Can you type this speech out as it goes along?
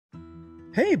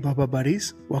Hey Bubba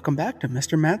buddies, welcome back to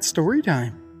Mr. Matt's Story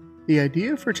Time. The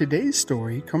idea for today's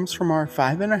story comes from our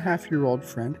 5.5-year-old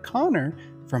friend Connor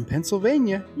from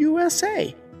Pennsylvania,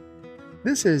 USA.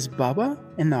 This is Bubba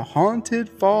and the Haunted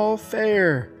Fall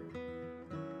Fair.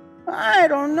 I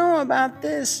don't know about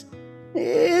this.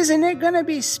 Isn't it gonna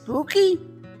be spooky?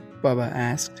 Bubba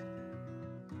asked.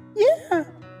 Yeah,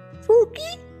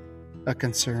 spooky? A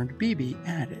concerned Bibi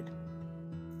added.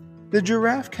 The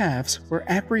giraffe calves were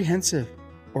apprehensive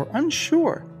or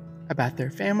unsure about their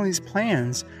family's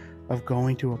plans of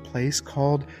going to a place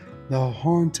called the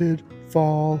Haunted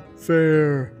Fall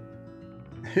Fair.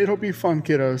 It'll be fun,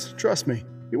 kiddos, trust me,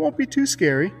 it won't be too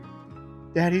scary.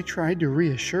 Daddy tried to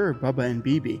reassure Bubba and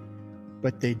Bibi,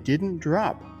 but they didn't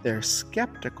drop their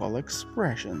skeptical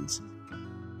expressions.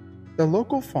 The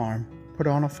local farm put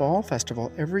on a fall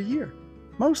festival every year,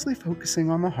 mostly focusing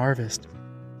on the harvest.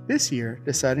 This year,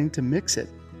 deciding to mix it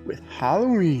with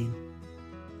Halloween.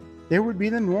 There would be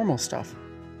the normal stuff,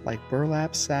 like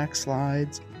burlap sack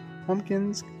slides,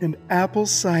 pumpkins, and apple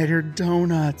cider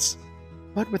donuts,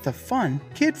 but with a fun,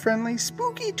 kid-friendly,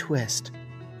 spooky twist.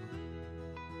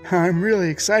 I'm really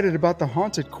excited about the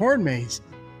haunted corn maze.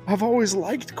 I've always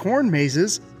liked corn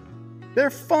mazes. They're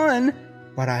fun,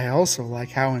 but I also like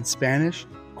how in Spanish,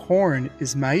 corn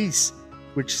is maíz,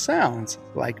 which sounds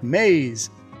like maize.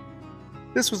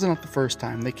 This was not the first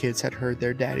time the kids had heard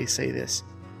their daddy say this.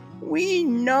 We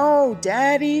know,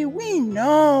 Daddy, we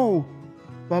know,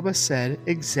 Bubba said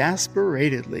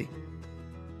exasperatedly.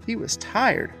 He was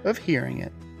tired of hearing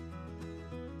it.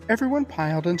 Everyone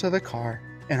piled into the car,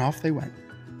 and off they went.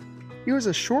 It was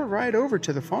a short ride over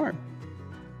to the farm.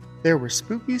 There were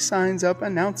spooky signs up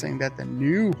announcing that the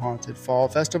new Haunted Fall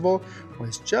Festival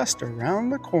was just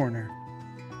around the corner.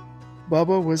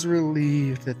 Bubba was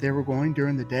relieved that they were going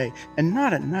during the day and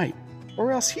not at night,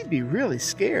 or else he'd be really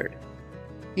scared.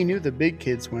 He knew the big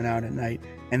kids went out at night,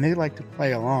 and they liked to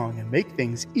play along and make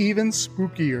things even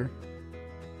spookier.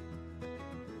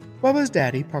 Bubba's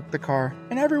daddy parked the car,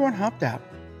 and everyone hopped out,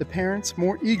 the parents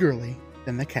more eagerly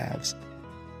than the calves.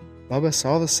 Bubba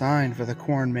saw the sign for the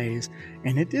corn maze,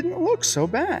 and it didn't look so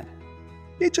bad.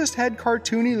 It just had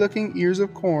cartoony-looking ears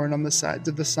of corn on the sides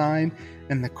of the sign,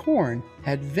 and the corn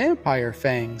had vampire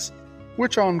fangs,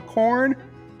 which on corn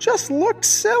just looked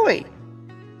silly.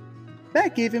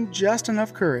 That gave him just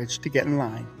enough courage to get in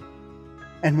line.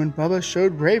 And when Bubba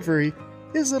showed bravery,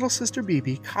 his little sister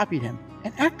Bibi copied him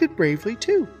and acted bravely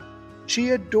too. She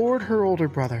adored her older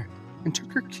brother and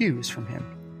took her cues from him,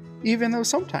 even though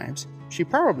sometimes she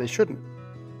probably shouldn't.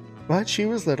 But she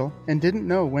was little and didn't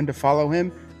know when to follow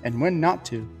him and when not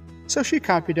to, so she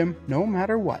copied him no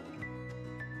matter what.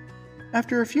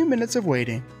 After a few minutes of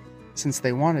waiting, since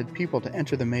they wanted people to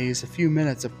enter the maze a few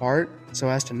minutes apart so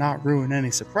as to not ruin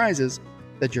any surprises,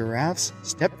 the giraffes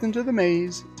stepped into the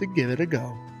maze to give it a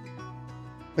go.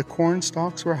 The corn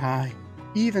stalks were high,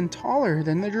 even taller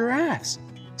than the giraffes,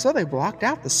 so they blocked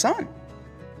out the sun.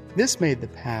 This made the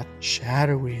path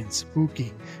shadowy and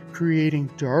spooky, creating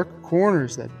dark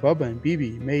corners that Bubba and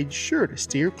Bibi made sure to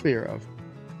steer clear of.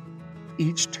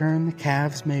 Each turn the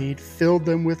calves made filled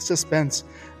them with suspense,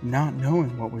 not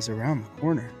knowing what was around the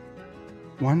corner.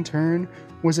 One turn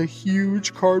was a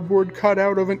huge cardboard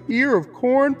cutout of an ear of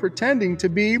corn pretending to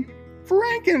be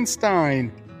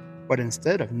Frankenstein. But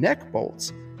instead of neck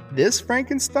bolts, this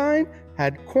Frankenstein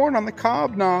had corn on the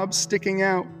cob knobs sticking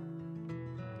out.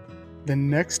 The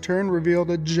next turn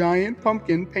revealed a giant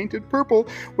pumpkin painted purple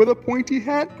with a pointy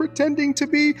hat pretending to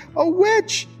be a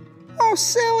witch. Oh,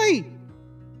 silly!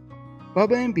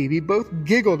 Bubba and Bibi both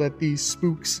giggled at these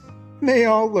spooks. They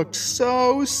all looked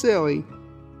so silly.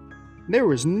 There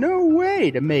was no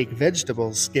way to make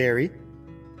vegetables scary.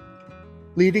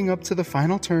 Leading up to the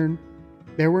final turn,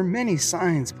 there were many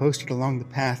signs posted along the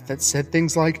path that said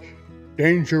things like,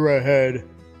 "Danger ahead,"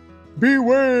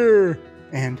 "Beware,"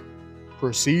 and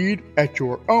 "Proceed at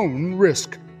your own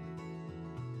risk."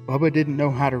 Bubba didn't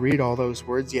know how to read all those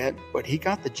words yet, but he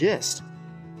got the gist.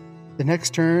 The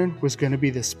next turn was going to be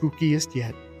the spookiest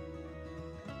yet.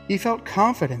 He felt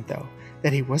confident, though,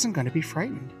 that he wasn't going to be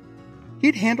frightened.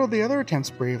 He'd handled the other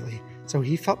attempts bravely, so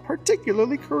he felt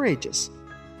particularly courageous.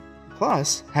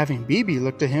 Plus, having Bibi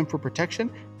look to him for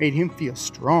protection made him feel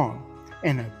strong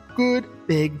and a good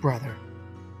big brother.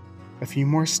 A few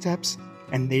more steps,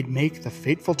 and they'd make the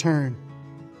fateful turn.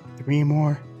 3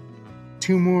 more,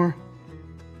 2 more,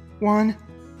 1.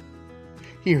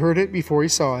 He heard it before he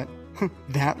saw it.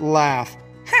 That laugh.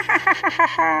 Ha ha ha ha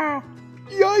ha!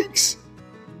 Yikes!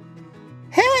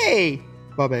 Hey!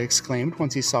 Bubba exclaimed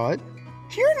once he saw it.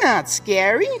 You're not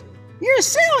scary. You're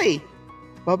silly.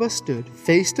 Bubba stood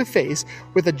face to face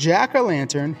with a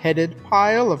jack-o'-lantern-headed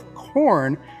pile of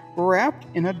corn wrapped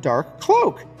in a dark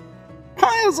cloak.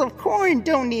 Piles of corn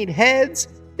don't need heads.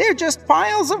 They're just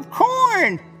piles of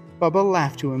corn. Bubba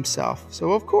laughed to himself,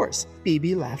 so of course,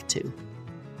 Bibi laughed too.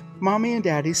 Mommy and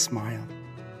Daddy smiled.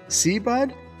 See,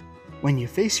 Bud? When you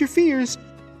face your fears,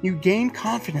 you gain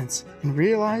confidence and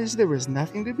realize there was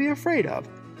nothing to be afraid of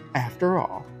after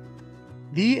all.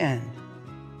 The end.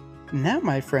 And that,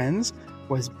 my friends,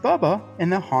 was Bubba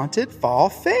and the Haunted Fall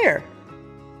Fair.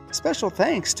 Special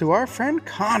thanks to our friend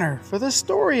Connor for the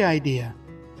story idea.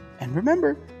 And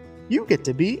remember, you get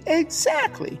to be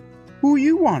exactly who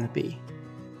you want to be.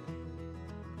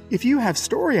 If you have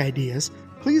story ideas,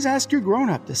 please ask your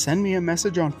grown-up to send me a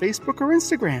message on Facebook or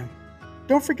Instagram.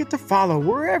 Don't forget to follow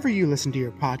wherever you listen to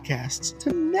your podcasts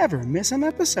to never miss an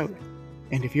episode.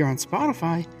 And if you're on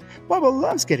Spotify, Bubba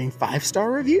loves getting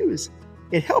 5-star reviews.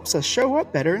 It helps us show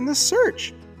up better in the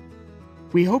search.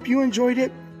 We hope you enjoyed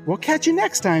it. We'll catch you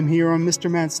next time here on Mr.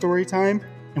 Matt's Storytime,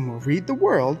 and we'll read the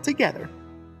world together.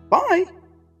 Bye!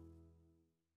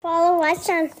 Follow us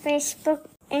on Facebook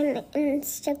and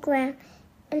Instagram,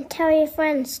 and tell your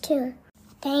friends too.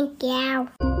 Thank you.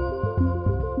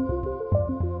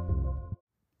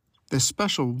 The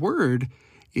special word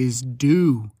is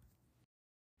do.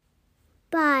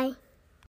 Bye.